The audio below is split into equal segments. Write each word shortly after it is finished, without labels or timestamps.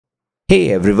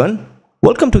Hey everyone,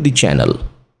 welcome to the channel.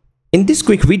 In this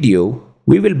quick video,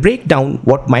 we will break down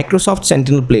what Microsoft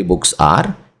Sentinel Playbooks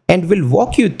are and will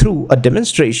walk you through a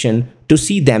demonstration to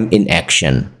see them in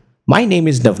action. My name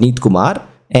is Navneet Kumar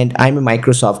and I'm a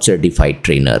Microsoft certified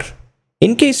trainer.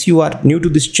 In case you are new to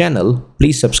this channel,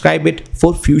 please subscribe it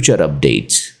for future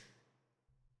updates.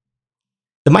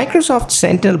 The Microsoft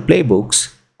Sentinel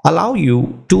Playbooks allow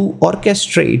you to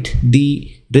orchestrate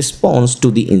the response to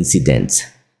the incidents.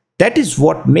 That is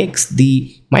what makes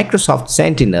the Microsoft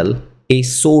Sentinel a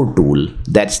SOAR tool,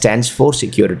 that stands for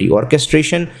Security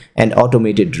Orchestration and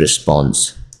Automated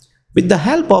Response. With the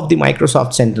help of the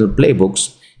Microsoft Sentinel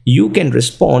Playbooks, you can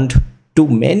respond to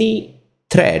many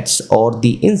threats or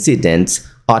the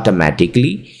incidents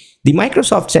automatically. The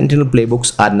Microsoft Sentinel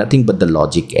Playbooks are nothing but the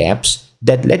logic apps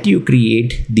that let you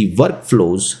create the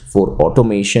workflows for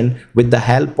automation with the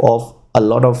help of a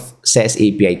lot of SaaS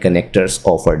API connectors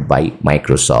offered by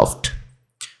Microsoft.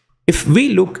 If we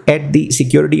look at the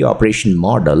security operation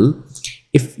model,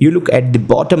 if you look at the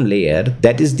bottom layer,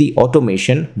 that is the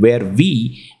automation where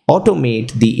we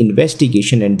automate the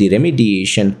investigation and the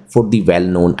remediation for the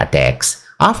well-known attacks.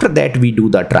 After that, we do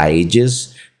the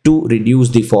triages to reduce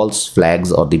the false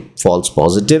flags or the false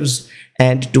positives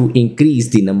and to increase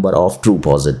the number of true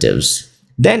positives.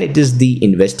 Then it is the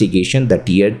investigation, the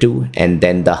tier 2, and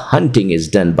then the hunting is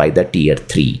done by the tier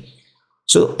 3.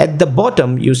 So at the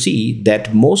bottom, you see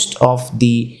that most of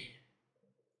the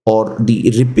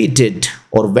repeated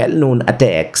or well-known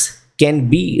attacks can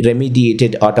be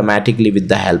remediated automatically with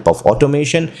the help of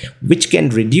automation, which can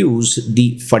reduce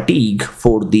the fatigue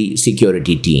for the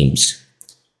security teams.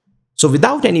 So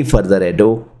without any further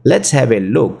ado, let's have a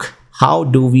look how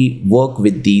do we work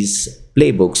with these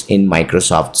playbooks in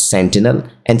Microsoft Sentinel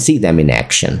and see them in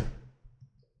action.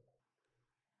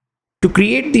 To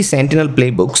create the Sentinel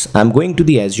playbooks, I'm going to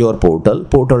the Azure portal,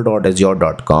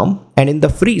 portal.azure.com, and in the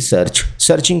free search,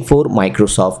 searching for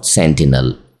Microsoft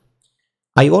Sentinel.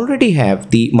 I already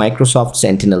have the Microsoft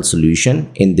Sentinel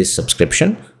solution in this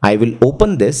subscription. I will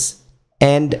open this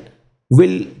and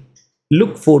will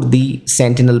look for the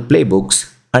Sentinel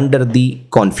playbooks under the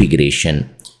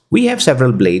configuration. We have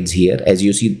several blades here. As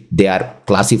you see, they are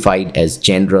classified as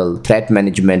general, threat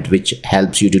management, which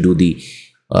helps you to do the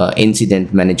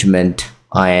incident management,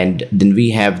 and then we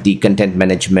have the content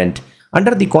management.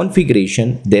 Under the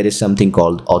configuration, there is something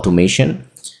called automation.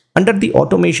 Under the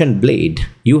automation blade,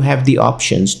 you have the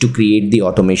options to create the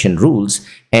automation rules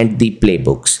and the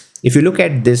playbooks. If you look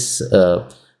at this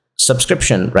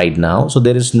subscription right now, so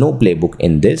there is no playbook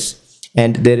in this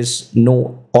and there is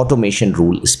no automation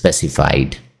rule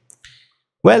specified.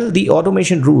 Well, the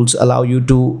automation rules allow you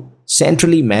to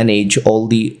centrally manage all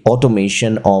the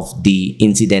automation of the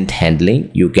incident handling.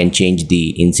 You can change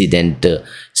the incident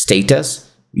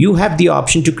status. You have the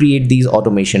option to create these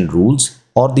automation rules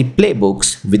or the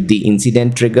playbooks with the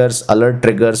incident triggers, alert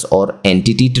triggers, or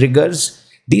entity triggers.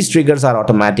 These triggers are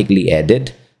automatically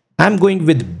added. I'm going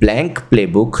with blank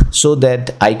playbook so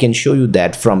that I can show you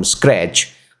that from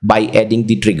scratch by adding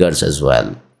the triggers as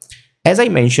well. As I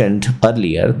mentioned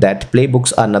earlier, that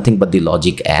playbooks are nothing but the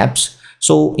logic apps.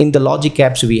 So in the logic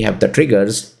apps, we have the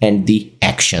triggers and the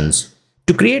actions.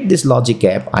 To create this logic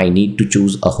app, I need to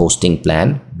choose a hosting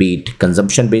plan, be it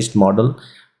consumption-based model,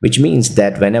 which means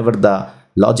that whenever the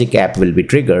logic app will be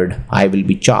triggered, I will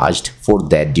be charged for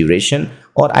that duration,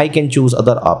 or I can choose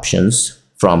other options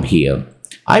from here.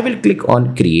 I will click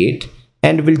on create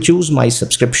and will choose my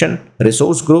subscription,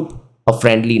 resource group, a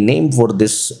friendly name for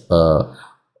this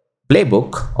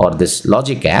playbook or this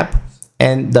logic app,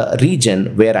 and the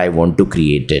region where I want to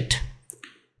create it.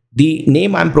 The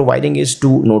name I'm providing is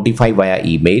to notify via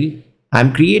email.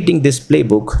 I'm creating this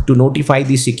playbook to notify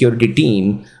the security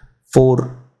team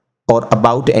for or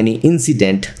about any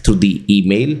incident through the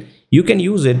email. You can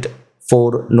use it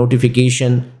for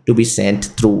notification to be sent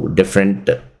through different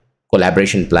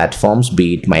collaboration platforms,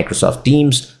 be it Microsoft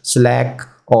Teams, Slack,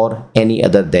 or any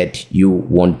other that you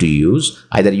want to use.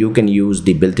 Either you can use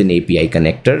the built-in API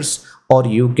connectors or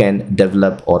you can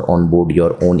develop or onboard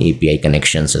your own API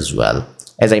connections as well.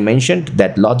 As I mentioned,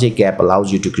 that logic app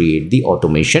allows you to create the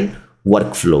automation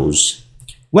workflows.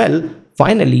 Well,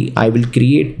 finally, I will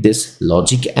create this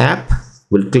logic app.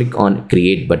 We'll click on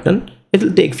create button. It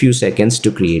will take few seconds to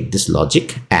create this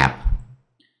logic app.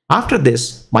 After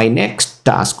this, my next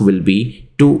task will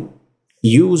be to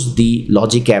use the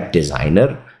logic app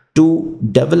designer to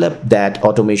develop that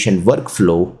automation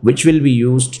workflow, which will be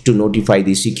used to notify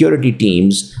the security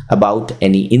teams about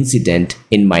any incident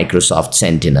in Microsoft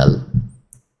Sentinel.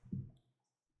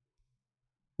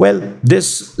 Well,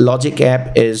 this logic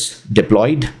app is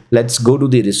deployed. Let's go to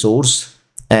the resource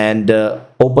and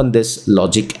open this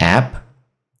logic app.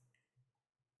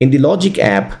 In the logic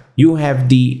app, you have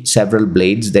the several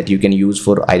blades that you can use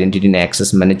for identity and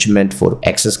access management, for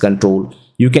access control.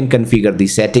 You can configure the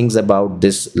settings about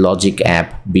this logic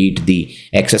app, be it the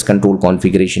access control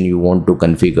configuration you want to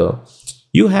configure.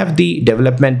 You have the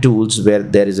development tools where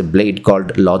there is a blade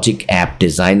called Logic App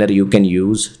Designer you can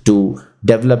use to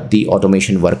develop the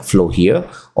automation workflow here.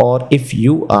 Or if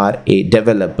you are a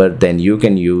developer, then you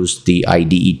can use the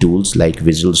IDE tools like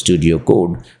Visual Studio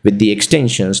Code with the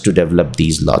extensions to develop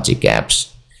these logic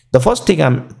apps. The first thing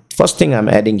I'm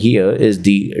adding here is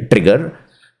the trigger.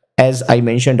 As I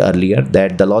mentioned earlier,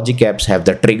 that the logic apps have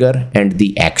the trigger and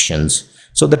the actions.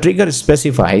 So the trigger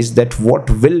specifies that what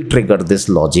will trigger this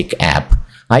logic app.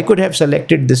 I could have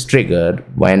selected this trigger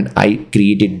when I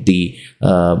created the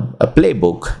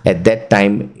playbook. At that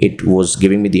time, it was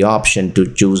giving me the option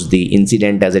to choose the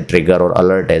incident as a trigger or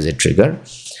alert as a trigger.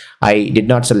 I did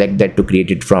not select that to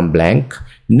create it from blank.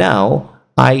 Now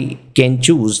I can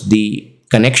choose the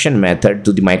connection method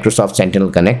to the Microsoft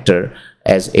Sentinel connector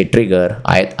as a trigger,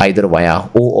 either via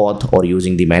OAuth or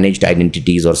using the managed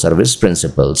identities or service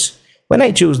principals. When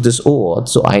I choose this OAuth,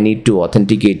 so I need to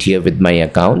authenticate here with my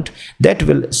account. That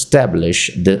will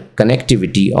establish the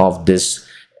connectivity of this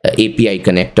API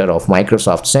connector of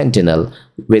Microsoft Sentinel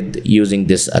with using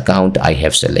this account I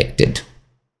have selected.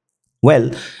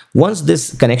 Well, once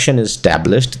this connection is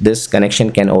established, this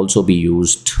connection can also be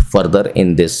used further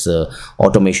in this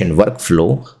automation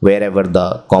workflow wherever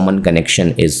the common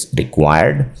connection is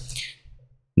required.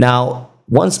 Now,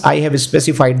 once I have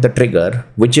specified the trigger,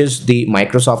 which is the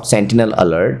Microsoft Sentinel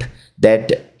alert,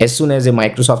 that as soon as a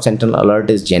Microsoft Sentinel alert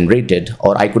is generated,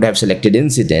 or I could have selected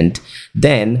incident,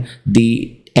 then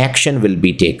the action will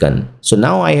be taken. So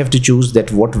now I have to choose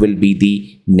that what will be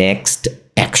the next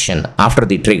action after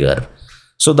the trigger.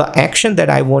 So the action that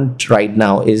I want right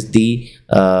now is the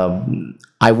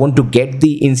I want to get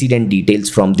the incident details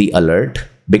from the alert.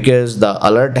 Because the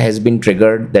alert has been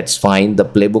triggered, that's fine. The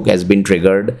playbook has been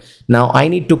triggered. Now I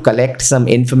need to collect some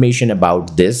information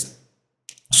about this.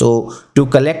 So to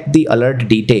collect the alert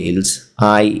details,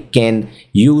 I can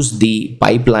use the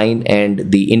pipeline and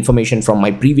the information from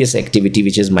my previous activity,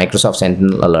 which is Microsoft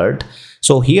Sentinel Alert.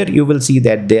 So here you will see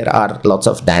that there are lots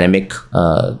of dynamic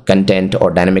content or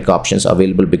dynamic options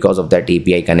available because of that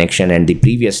API connection and the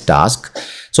previous task.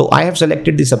 So I have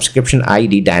selected the subscription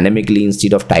ID dynamically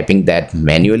instead of typing that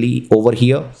manually over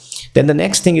here. Then the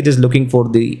next thing, it is looking for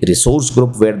the resource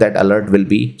group where that alert will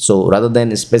be. So rather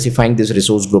than specifying this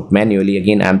resource group manually,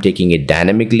 again I'm taking it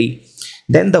dynamically.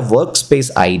 Then the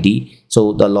workspace ID,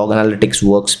 so the log analytics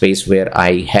workspace where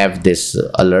I have this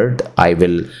alert, I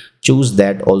will choose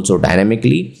that also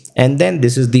dynamically. And then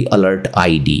this is the alert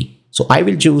ID. So I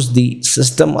will choose the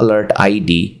system alert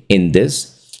ID in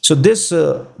this. So this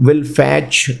will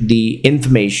fetch the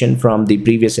information from the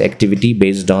previous activity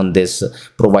based on this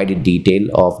provided detail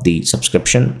of the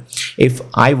subscription. If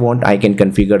I want, I can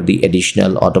configure the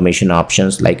additional automation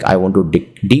options, like I want to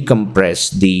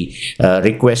decompress the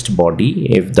request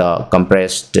body if the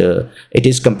compressed it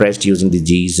is compressed using the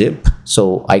gzip.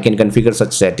 So I can configure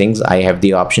such settings. I have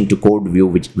the option to code view,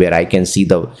 where I can see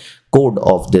the code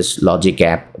of this logic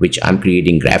app which I'm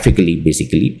creating graphically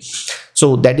basically.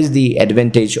 So that is the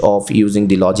advantage of using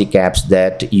the logic apps,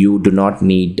 that you do not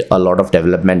need a lot of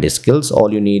development skills.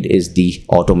 All you need is the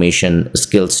automation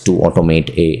skills to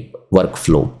automate a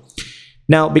workflow.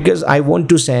 Now, because I want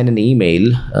to send an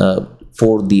email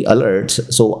for the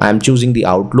alerts, so I'm choosing the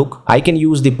Outlook. I can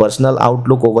use the personal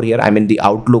Outlook over here. I'm in the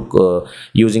Outlook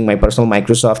using my personal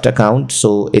Microsoft account.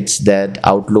 So it's that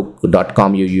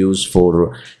outlook.com you use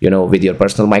for, with your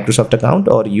personal Microsoft account,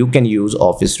 or you can use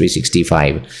Office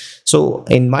 365. So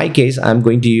in my case, I'm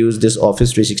going to use this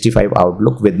Office 365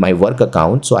 Outlook with my work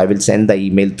account. So I will send the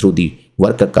email through the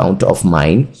work account of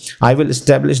mine. I will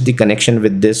establish the connection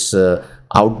with this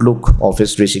Outlook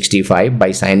Office 365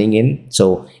 by signing in.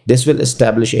 So this will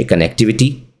establish a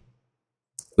connectivity.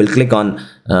 We'll click on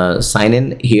sign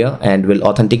in here and will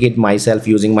authenticate myself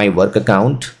using my work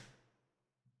account.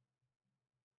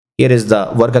 Here is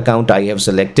the work account I have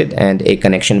selected, and a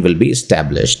connection will be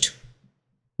established.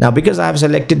 Now, because I have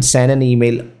selected send an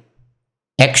email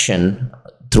action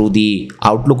through the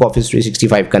Outlook Office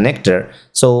 365 connector,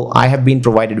 so I have been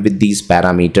provided with these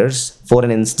parameters. For an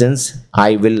instance,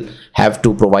 I will have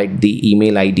to provide the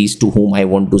email IDs to whom I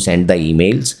want to send the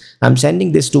emails. I'm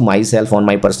sending this to myself on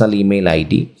my personal email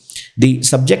ID. The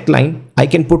subject line, I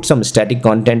can put some static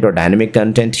content or dynamic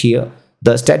content here.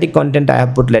 The static content I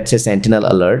have put, let's say, Sentinel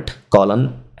alert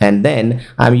colon, and then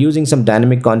I'm using some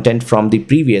dynamic content from the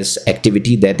previous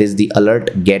activity, that is the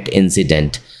alert get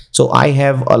incident. So I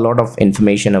have a lot of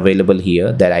information available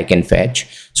here that I can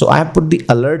fetch. So I have put the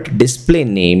alert display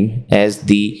name as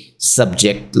the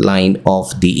subject line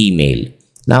of the email.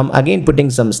 Now I'm again putting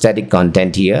some static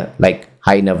content here like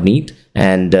hi Navneet,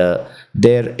 and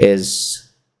there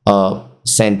is a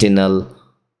Sentinel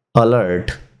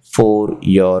alert for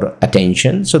your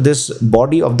attention. So this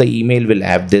body of the email will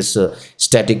have this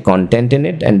static content in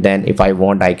it, and then if I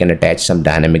want, I can attach some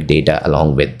dynamic data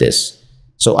along with this.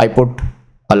 So I put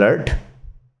alert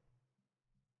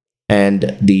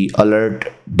and the alert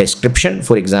description,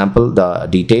 for example, the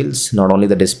details, not only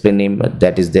the display name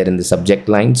that is there in the subject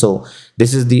line. So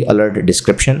this is the alert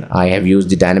description. I have used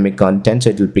the dynamic content, so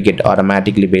it will pick it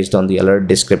automatically based on the alert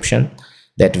description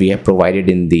that we have provided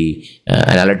in the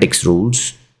analytics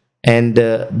rules. And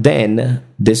then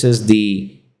this is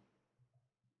the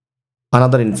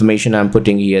another information I'm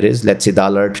putting here is, let's say, the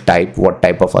alert type, what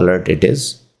type of alert it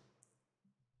is,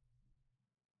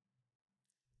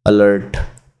 alert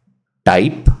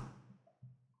type.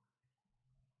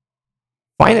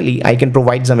 Finally, I can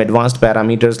provide some advanced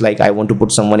parameters like I want to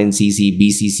put someone in CC,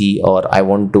 BCC, or I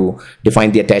want to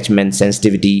define the attachment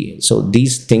sensitivity. So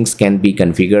these things can be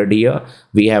configured here.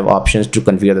 We have options to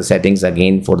configure the settings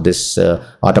again for this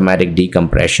automatic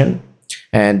decompression,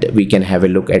 and we can have a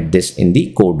look at this in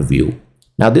the code view.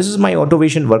 Now this is my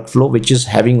automation workflow, which is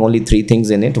having only 3 things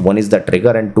in it. One is the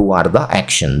trigger and 2 are the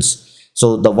actions.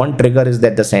 So the one trigger is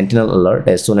that the Sentinel alert,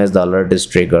 as soon as the alert is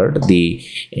triggered, the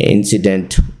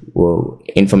incident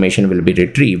information will be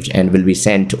retrieved and will be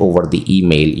sent over the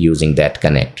email using that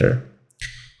connector.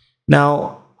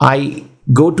 Now I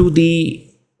go to the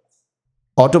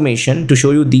automation to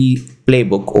show you the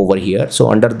playbook over here. So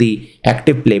under the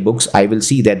active playbooks, I will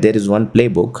see that there is one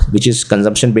playbook which is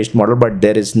consumption based model, but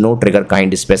there is no trigger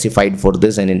kind specified for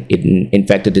this, and in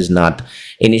fact it is not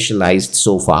initialized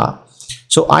so far.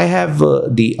 So I have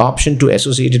the option to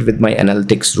associate it with my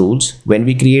analytics rules. When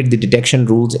we create the detection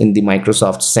rules in the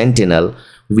Microsoft Sentinel,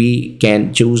 we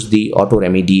can choose the auto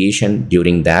remediation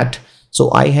during that.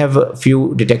 So I have a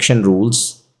few detection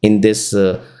rules in this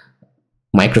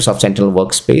Microsoft Sentinel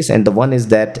workspace, and the one is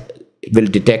that it will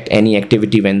detect any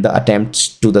activity when the attempts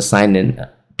to sign in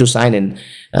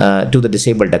to the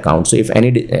disabled account. So if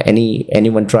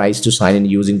anyone tries to sign in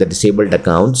using the disabled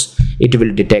accounts, it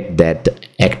will detect that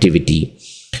activity.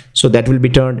 So that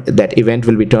event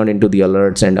will be turned into the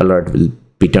alerts, and alert will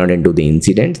be turned into the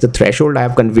incident. The threshold I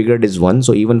have configured is 1.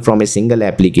 So even from a single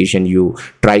application you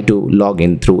try to log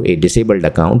in through a disabled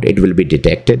account, it will be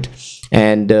detected.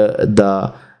 And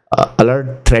the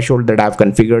alert threshold that I've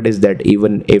configured is that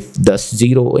even if the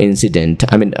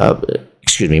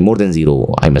more than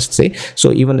 0, I must say.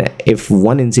 So even if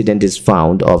one incident is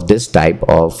found of this type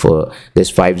of this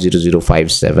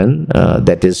 50057,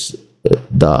 that is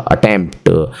the attempt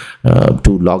to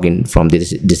log in from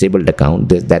this disabled account,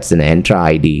 that's an Entra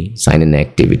ID sign-in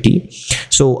activity.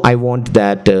 So I want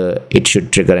that it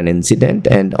should trigger an incident,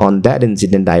 and on that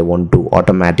incident I want to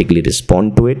automatically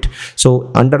respond to it.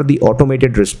 So under the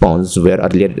automated response, where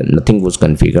earlier nothing was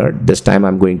configured, this time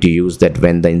I'm going to use that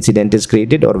when the incident is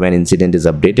created, or when incident is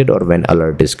updated, or when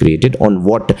alert is created, on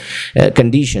what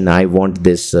condition I want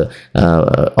this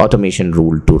automation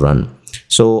rule to run.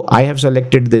 So I have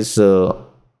selected this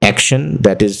action,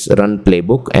 that is run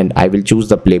playbook, and I will choose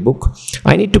the playbook.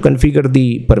 I need to configure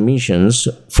the permissions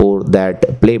for that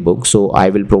playbook, so I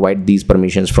will provide these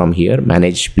permissions from here,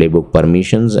 manage playbook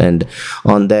permissions, and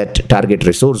on that target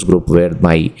resource group where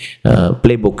my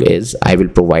playbook is, I will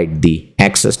provide the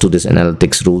access to this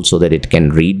analytics rule so that it can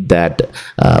read that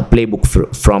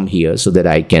playbook from here, so that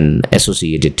I can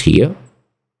associate it here.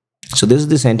 So this is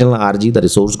the Sentinel RG, the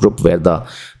resource group where the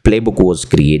playbook was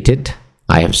created.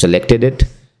 I have selected it.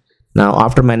 Now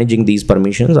after managing these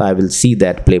permissions, I will see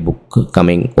that playbook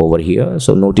coming over here.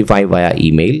 So notify via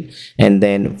email, and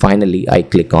then finally I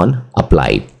click on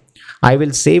apply. I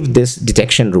will save this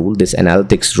detection rule, this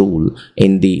analytics rule,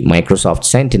 in the Microsoft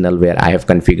Sentinel where I have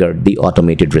configured the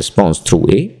automated response through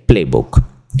a playbook.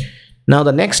 Now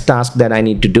the next task that I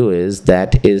need to do is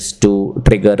to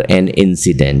trigger an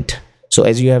incident. So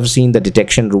as you have seen, the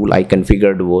detection rule I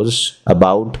configured was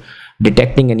about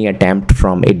detecting any attempt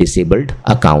from a disabled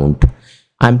account.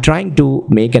 I'm trying to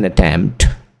make an attempt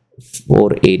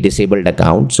for a disabled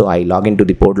account. So I log into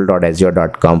the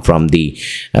portal.azure.com from the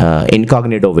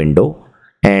incognito window,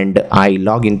 and I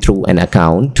log in through an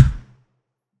account.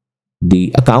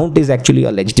 The account is actually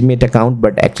a legitimate account,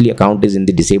 but actually account is in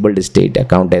the disabled state.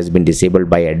 Account has been disabled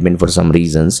by admin for some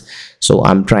reasons. So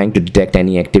I'm trying to detect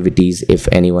any activities if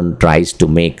anyone tries to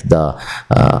make the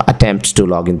attempts to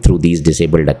log in through these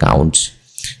disabled accounts.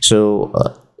 So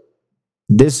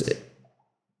this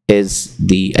is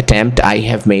the attempt I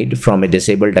have made from a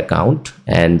disabled account,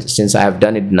 and since I have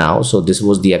done it now, so this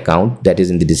was the account that is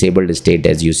in the disabled state,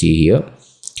 as you see here.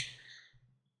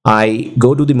 I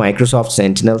go to the Microsoft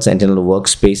Sentinel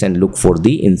workspace and look for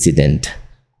the incident.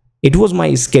 It was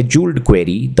my scheduled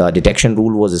query. The detection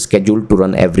rule was scheduled to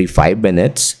run every 5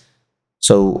 minutes.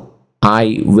 So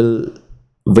I will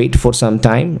wait for some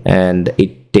time, and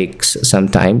it takes some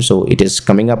time. So it is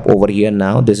coming up over here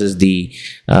now. This is the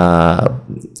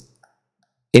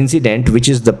incident, which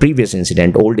is the previous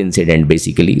incident, old incident.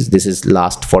 Basically this is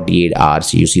last 48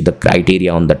 hours. You see the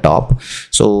criteria on the top,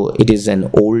 so it is an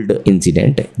old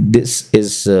incident. This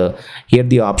is here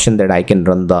the option that I can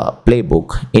run the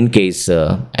playbook in case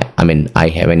I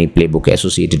have any playbook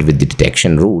associated with the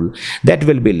detection rule. That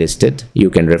will be listed. You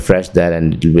can refresh that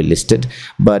and it will be listed.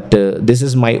 But this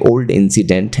is my old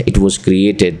incident. It was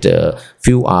created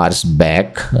few hours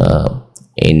back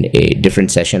in a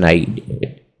different session. I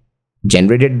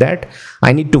generated that.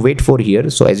 I need to wait for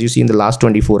here. So as you see, in the last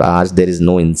 24 hours there is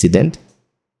no incident.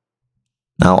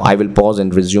 Now I will pause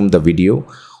and resume the video.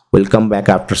 We'll come back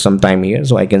after some time here,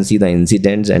 so I can see the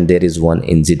incidents, and there is one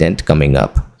incident coming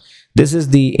up. This is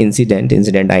the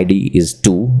incident ID is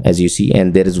 2, as you see,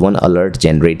 and there is one alert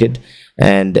generated,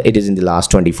 and it is in the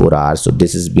last 24 hours. So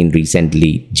this has been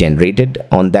recently generated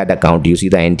on that account. You see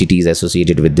the entities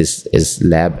associated with this is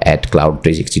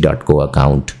lab@cloud360.co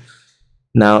account.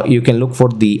 Now you can look for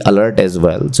the alert as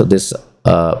well. So this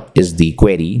is the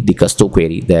query, the custom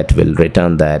query that will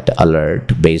return that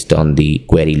alert based on the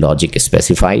query logic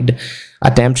specified.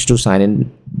 Attempts to sign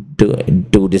in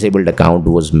to disabled account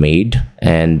was made,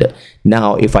 and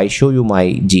now if I show you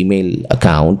my Gmail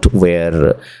account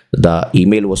where the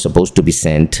email was supposed to be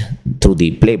sent through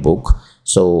the playbook,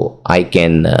 so I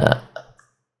can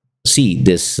see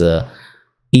this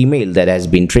email that has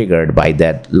been triggered by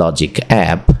that logic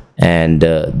app. And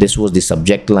this was the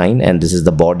subject line, and this is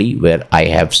the body where I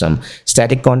have some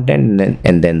static content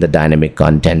and then the dynamic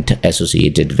content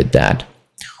associated with that.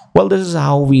 Well, this is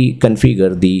how we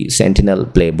configure the Sentinel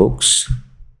playbooks.